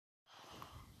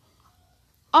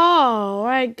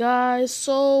Alright, guys,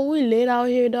 so we lit out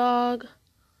here, dog.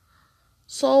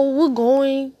 So we're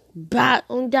going back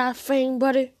on that thing,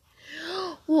 buddy.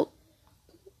 Well,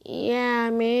 yeah,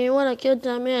 man, wanna kill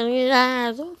them man?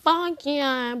 Yeah, so fuck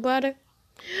yeah, buddy.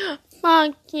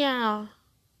 Fuck yeah.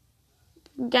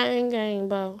 Gang, gang,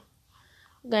 bro.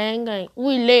 Gang, gang.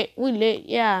 We lit,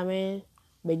 yeah, man.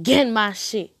 Begin my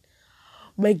shit.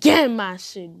 Begin my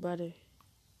shit, buddy.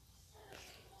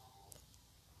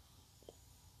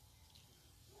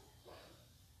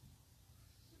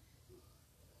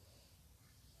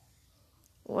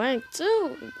 Rank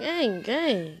 2, gang,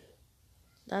 gang.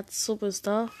 That's super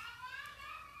stuff.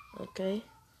 Okay.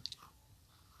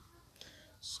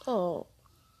 So,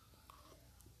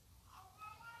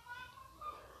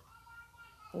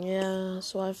 yeah,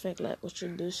 so I think like we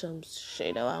should do some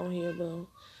shit around here, bro.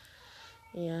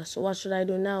 Yeah, so what should I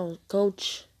do now,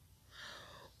 coach?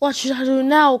 What should I do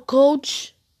now,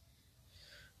 coach?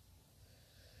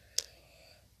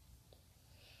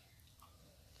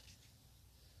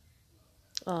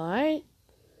 Alright.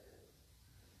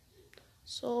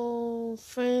 So,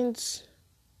 friends,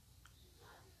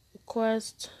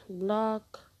 request,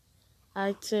 block,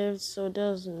 active, so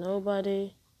there's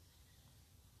nobody.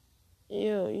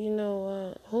 Yo, you know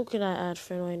what? Who can I add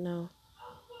friend right now?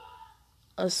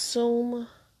 Assume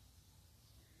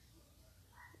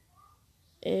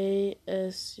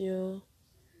ASUMA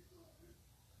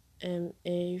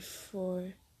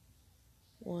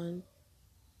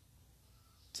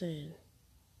 4110.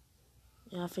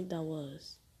 Yeah, I think that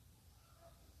was.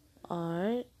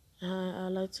 Alright. I'd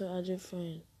like to add your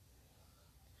friend.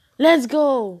 Let's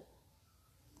go!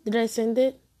 Did I send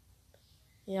it?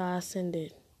 Yeah, I sent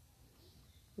it.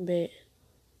 Bet.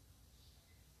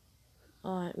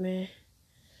 Alright, man.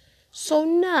 So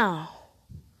now,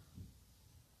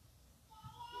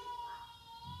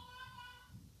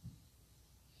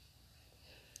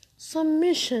 some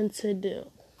mission to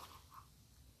do.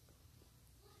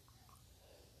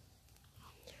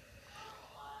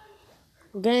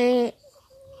 Gang,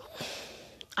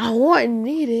 I want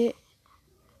need it.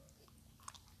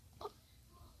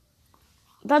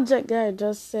 That guy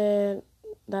just said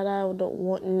that I don't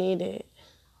want need it.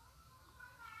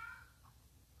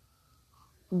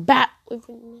 Back with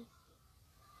me.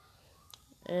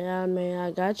 Yeah, man,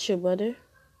 I got you, buddy.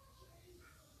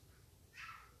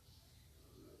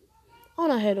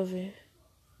 On ahead of it.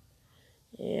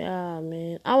 Yeah,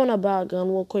 man. I want to buy a gun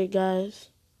real quick, guys.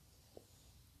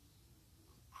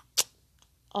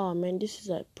 Oh, man, this is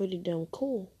like pretty damn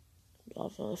cool.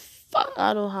 Fuck,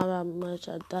 I don't have that much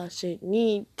of that shit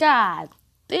need. God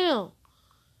damn.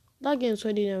 That game's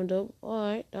pretty damn dope.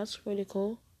 Alright, that's pretty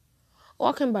cool. Oh,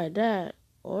 I can buy that.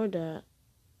 Or that.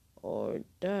 Or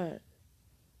that.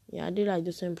 Yeah, I did like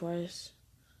the same price.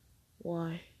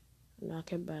 Why? No, I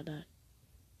can buy that.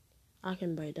 I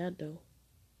can buy that though.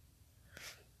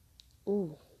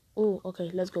 Ooh. Ooh, okay,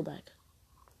 let's go back.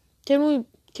 Can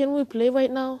we play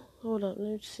right now? Hold up, let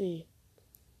me see.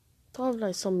 Do I have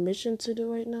like some mission to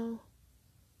do right now?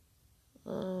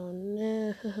 Oh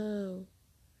no.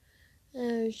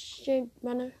 Oh shit,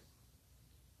 man.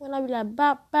 When I be like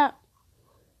bop bop.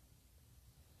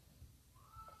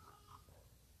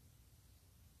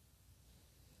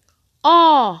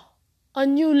 Oh, a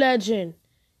new legend.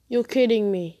 You're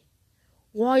kidding me.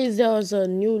 Why is there a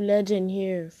new legend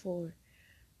here for?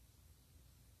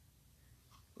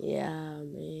 Yeah,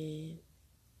 man.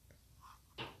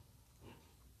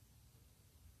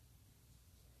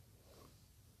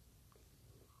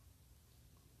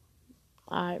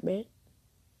 Alright, man.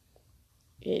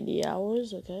 80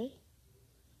 hours, okay.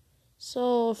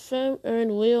 So, fame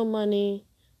earned real money,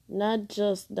 not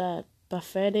just that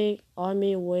pathetic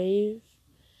army wave.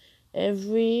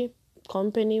 Every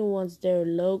company wants their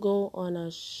logo on a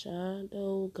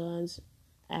shadow gun's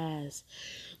ass.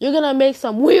 You're gonna make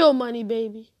some real money,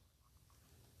 baby.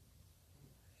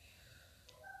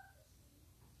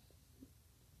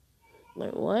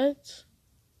 Like, what?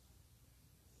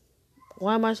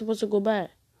 Why am I supposed to go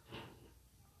back?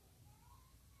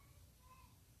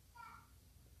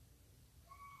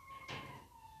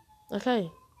 Okay.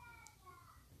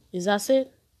 Is that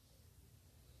it?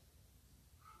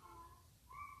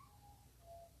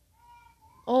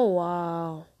 Oh,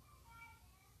 wow.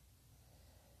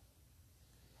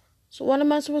 So what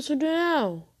am I supposed to do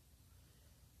now?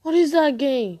 What is that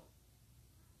game?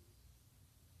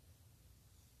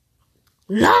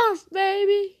 Love,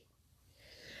 baby!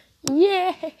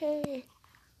 Yeah!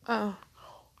 Oh.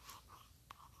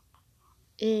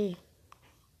 Eh.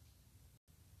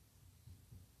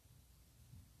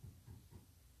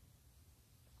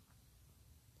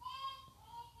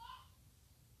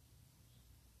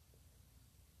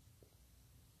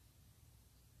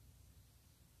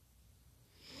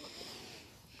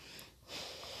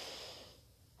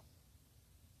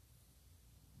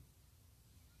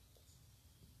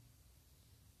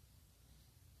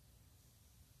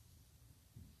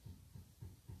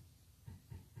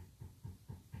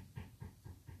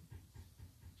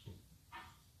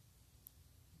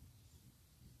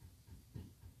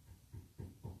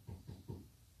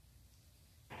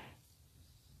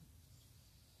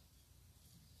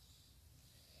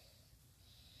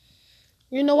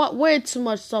 You know what? Way too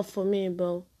much stuff for me,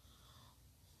 bro.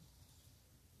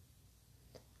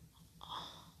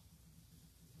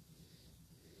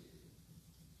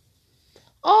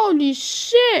 Holy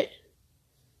shit!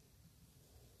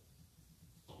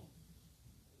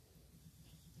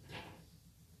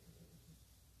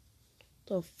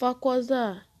 The fuck was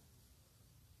that?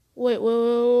 Wait.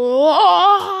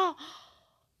 Oh!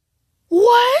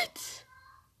 What?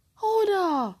 Hold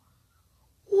up.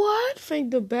 What?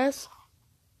 Think the best.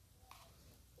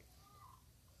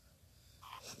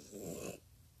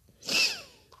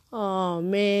 Oh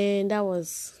man, that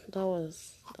was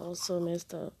so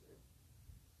messed up.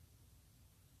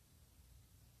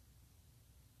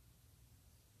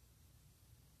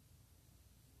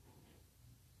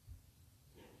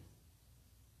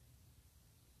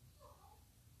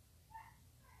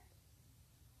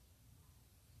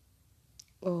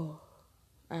 Oh,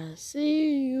 I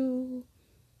see you.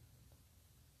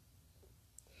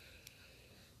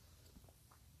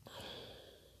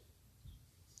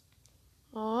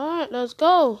 Alright, let's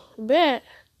go. Bet.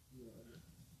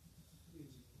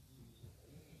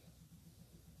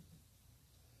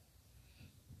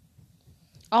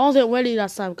 I wasn't ready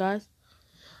that time, guys.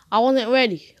 I wasn't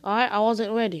ready. Alright, I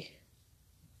wasn't ready.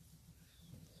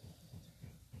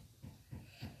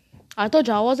 I told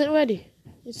you I wasn't ready.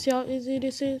 You see how easy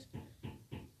this is?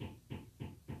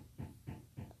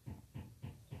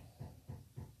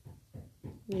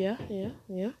 Yeah.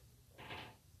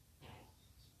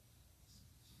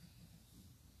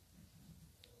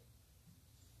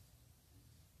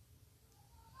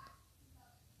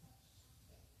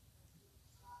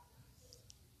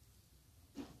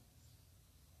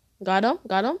 Got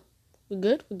him. We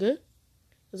good.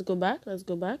 Let's go back.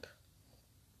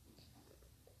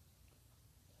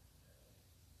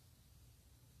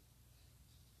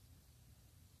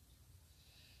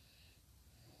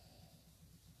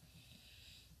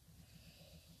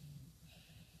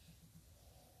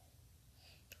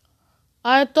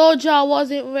 I told you I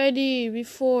wasn't ready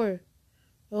before.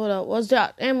 Hold up, what's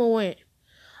that? Ammo went.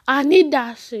 I need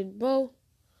that shit, bro.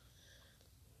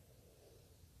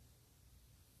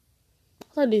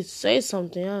 I thought they say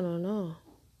something, I don't know.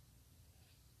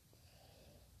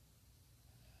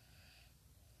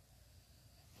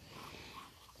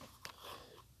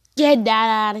 Get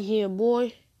that out of here,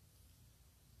 boy.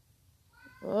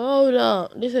 Hold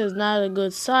up, this is not a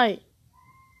good sight.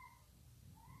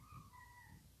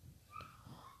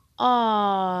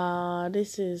 Ah,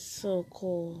 this is so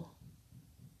cool.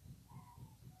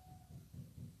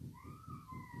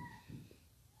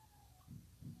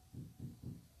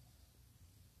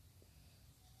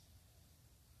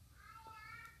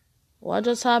 What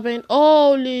just happened?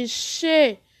 Holy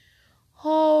shit.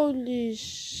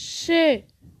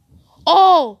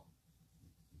 Oh.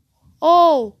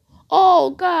 Oh,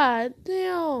 god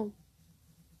damn.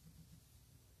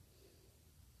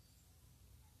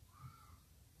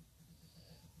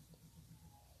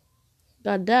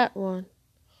 Got that one.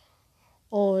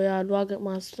 Oh yeah, do I get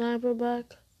my sniper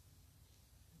back?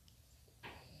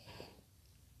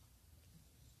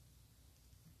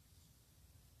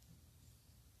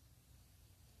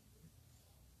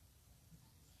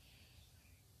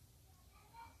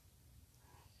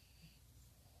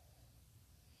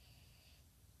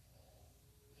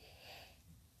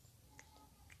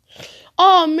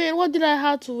 Oh man, what did I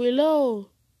have to reload?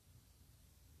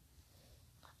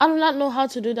 I do not know how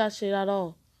to do that shit at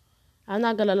all. I'm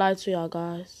not gonna lie to y'all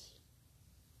guys.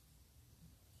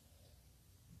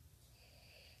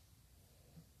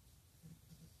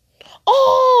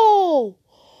 Oh!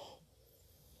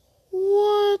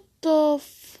 What the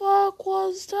fuck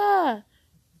was that?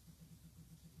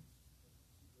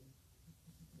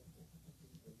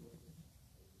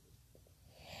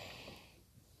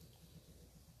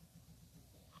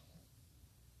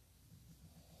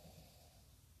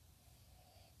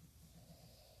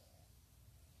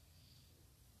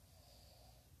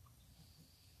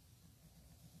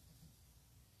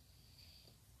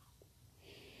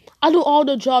 I do all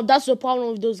the jobs. That's the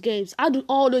problem with those games. I do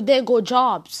all the dang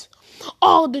jobs.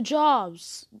 All the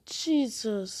jobs.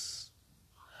 Jesus.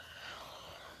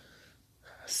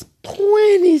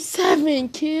 27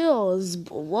 kills.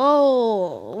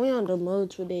 Whoa. We on the mode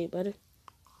today, buddy.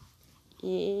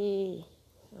 Yeah.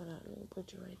 Hold on, let me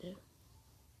put you right there.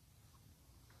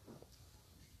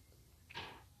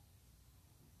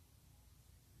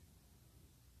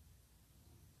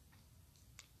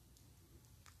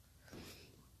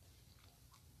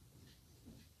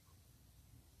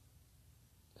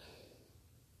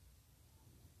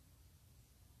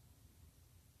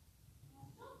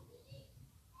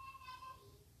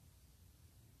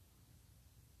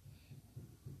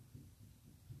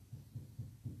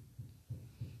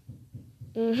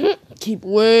 Keep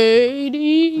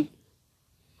waiting.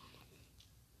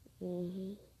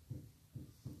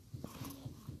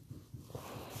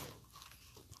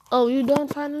 Oh, you done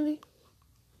finally?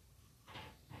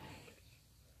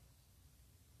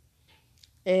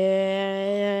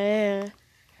 Eh,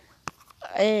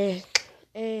 eh,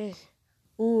 eh,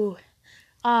 ooh,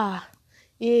 ah,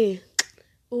 yeah,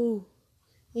 ooh,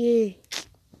 yeah,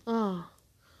 ah,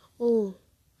 ooh.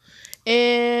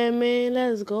 Man,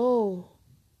 let's go.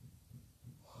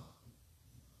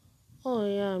 Oh,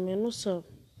 yeah, man, what's up?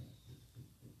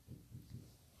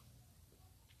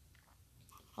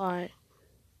 Alright,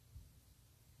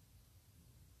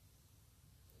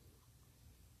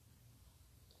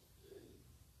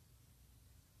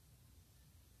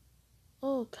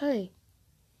 okay.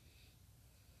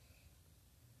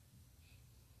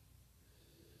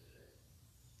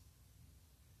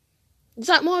 It's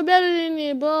like more better than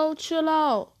it, bro. Chill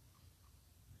out.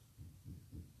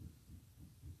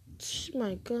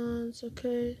 My guns,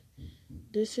 okay.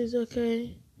 This is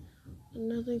okay.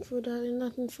 Nothing for that and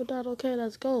nothing for that. Okay,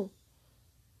 let's go.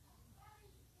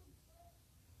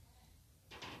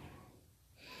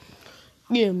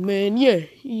 Yeah, man. Yeah,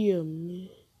 yeah, man.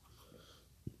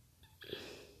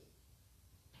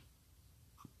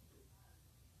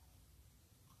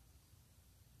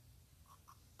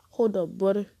 Hold up,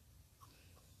 brother.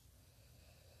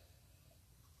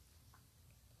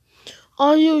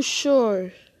 Are you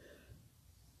sure?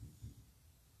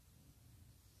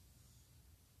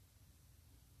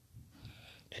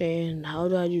 And how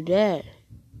do I do that?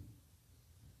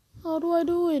 How do I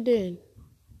do it then?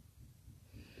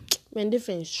 Man, this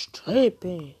thing's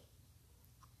tripping.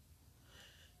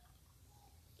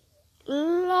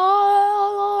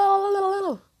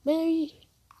 Baby.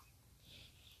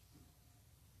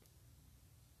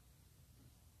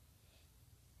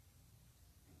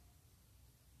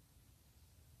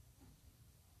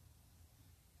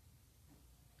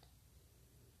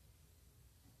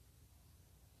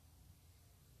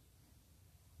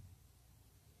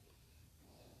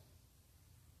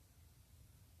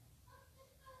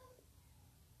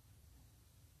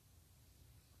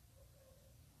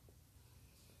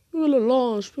 We're gonna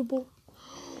launch, people.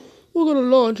 We're gonna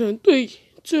launch in 3,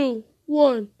 2,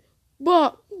 1.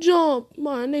 Bop, jump,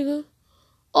 my nigga.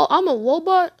 Oh, I'm a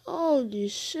robot? Holy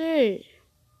shit.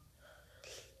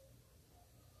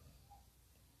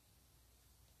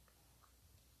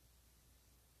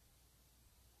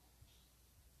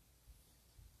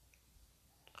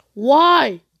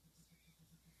 Why?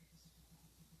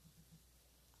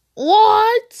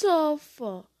 What the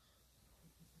fuck?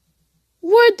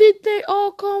 Where did they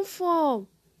all come from?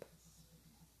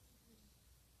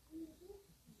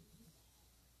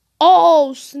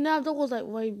 Oh, snap. That was like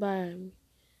right by me.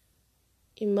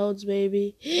 Emotes,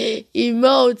 baby.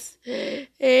 Emotes.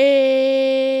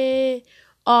 Hey.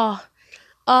 Ah.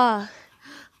 Ah.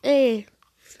 Hey.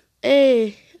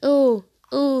 Hey. Ooh.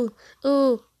 Ooh.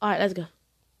 Ooh. Alright, let's go.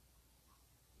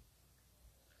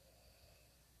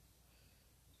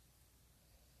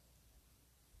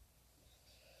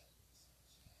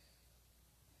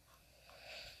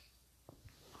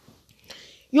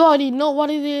 You already know what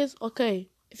it is? Okay.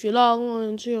 If you log on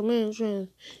into your mansion,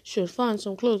 you should find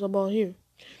some clues about here.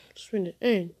 Spin it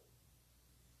in.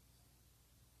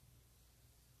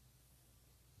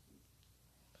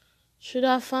 Should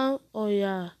I find? Oh,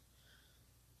 yeah.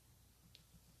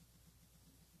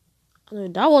 I know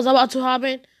that was about to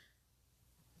happen.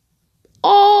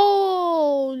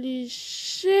 Holy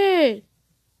shit.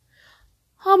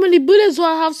 How many bullets do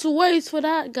I have to waste for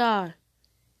that guy?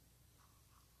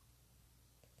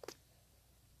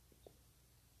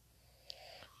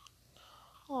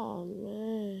 Oh,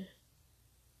 man.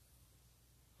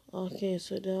 Okay,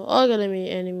 so there are gonna be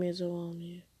enemies around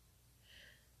here.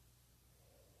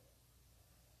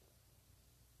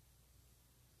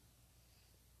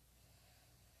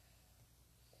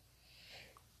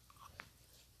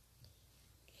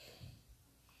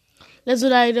 Let's do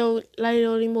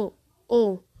Lido remote.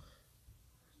 Oh.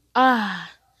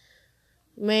 Ah.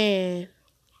 Man.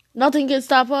 Nothing can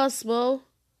stop us, bro.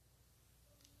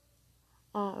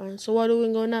 Alright, so where do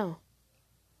we go now?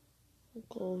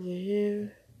 Go over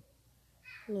here.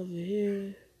 Over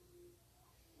here.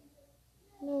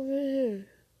 Over here.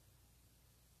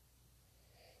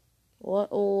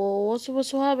 What's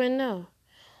supposed to happen now?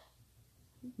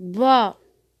 Bah.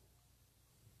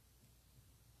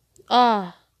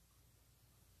 Ah.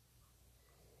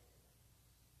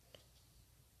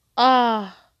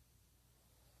 Ah.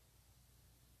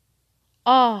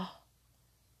 Ah.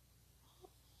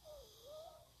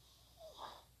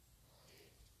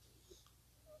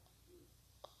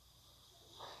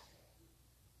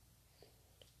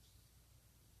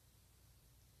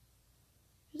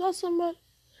 That's somebody.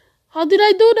 How did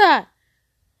I do that?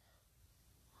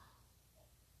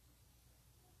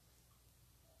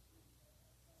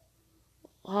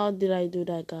 How did I do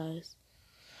that, guys?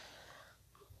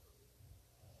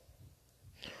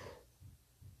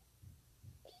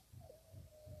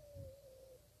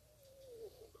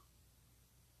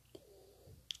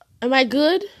 Am I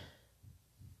good?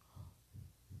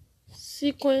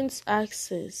 Sequence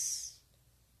access.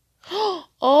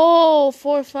 Oh,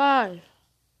 4, 5.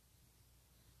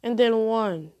 And then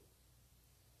 1.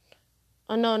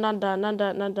 Oh, no, not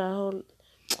that. Whole...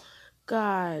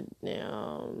 God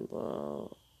damn,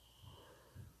 bro.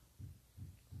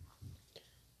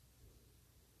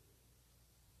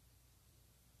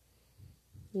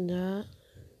 That.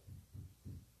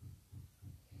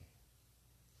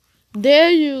 There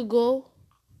you go.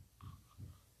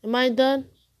 Am I done?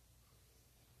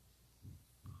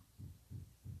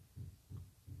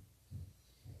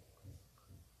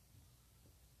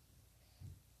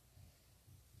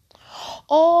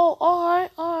 Oh,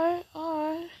 alright.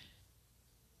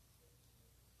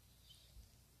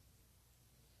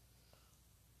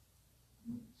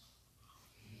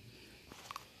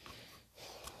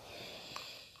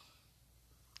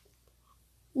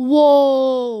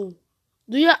 Whoa.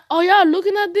 Y'all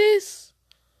looking at this?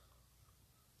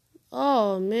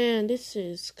 Oh, man, this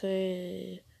is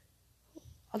crazy.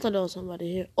 I thought there was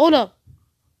somebody here. Hold up.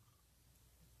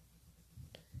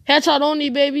 Headshot only,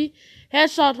 baby.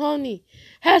 Headshot only.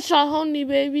 Headshot only,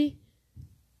 baby.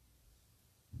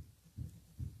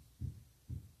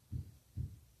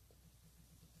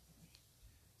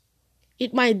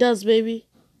 Eat my dust, baby.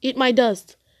 Eat my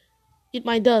dust. Eat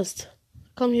my dust.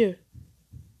 Come here.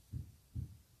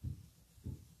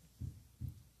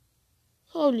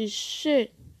 Holy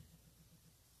shit.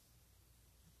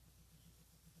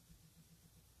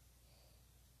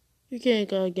 You can't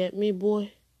go get me,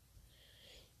 boy.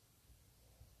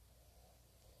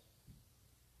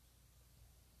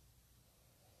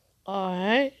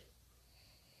 Alright.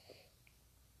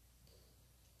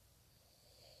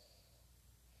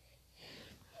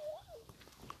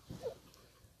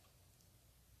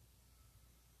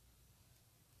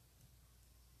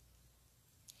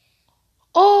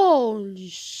 Holy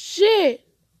shit.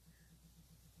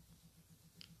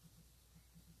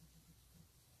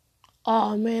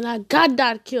 Oh, man, I got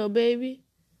that kill, baby.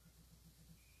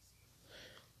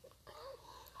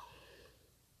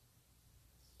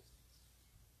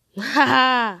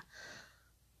 Haha.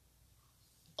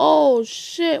 Oh,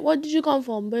 shit. Where did you come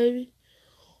from, baby?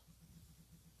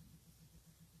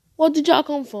 Where did y'all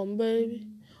come from, baby?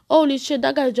 Holy shit,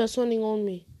 that guy's just running on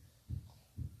me.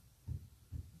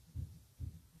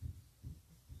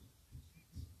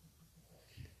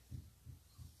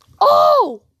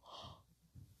 Oh!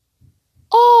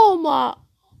 Oh, my...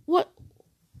 What?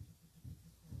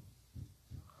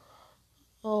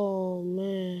 Oh,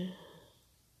 man.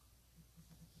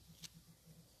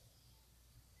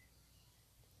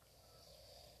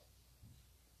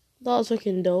 That was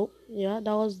freaking dope. Yeah,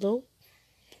 that was dope.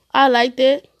 I liked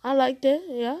it.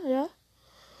 Yeah.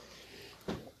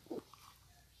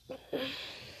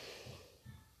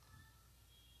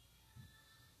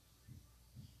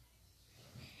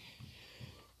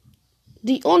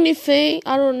 The only thing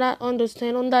I do not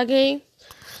understand on that game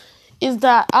is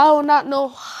that I do not know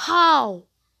how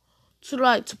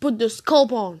to put the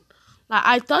scope on. Like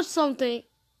I touched something.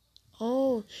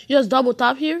 Oh, you just double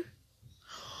tap here?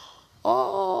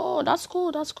 Oh, that's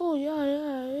cool.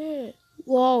 Yeah.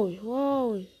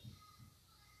 Whoa.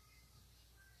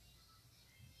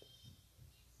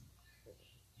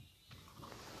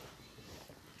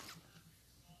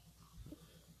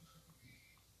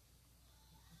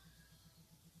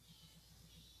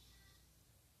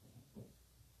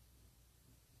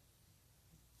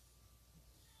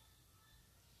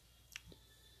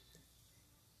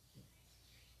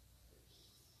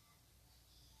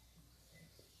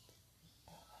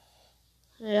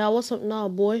 Yeah, what's up now,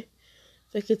 boy?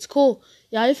 Think it's cool.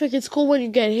 Yeah, you think it's cool when you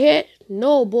get hit?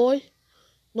 No, boy.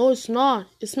 No, it's not.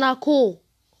 It's not cool.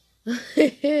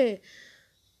 Think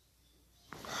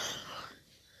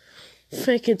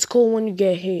it's cool when you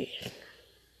get hit.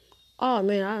 Oh,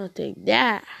 man, I don't think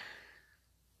that.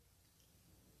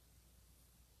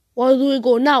 Where do we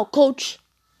go now, coach?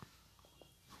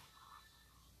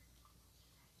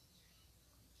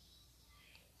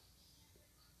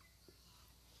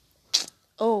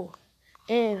 Oh,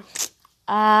 and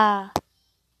ah.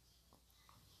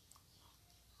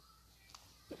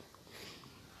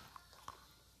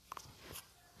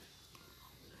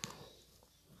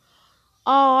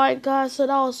 Alright, guys, so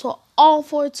that was all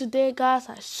for today, guys.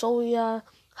 I show you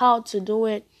how to do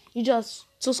it. You just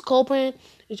to scoping,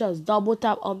 you just double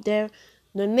tap up there.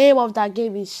 The name of that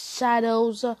game is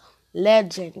Shadows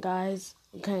Legend, guys.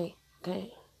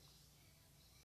 Okay.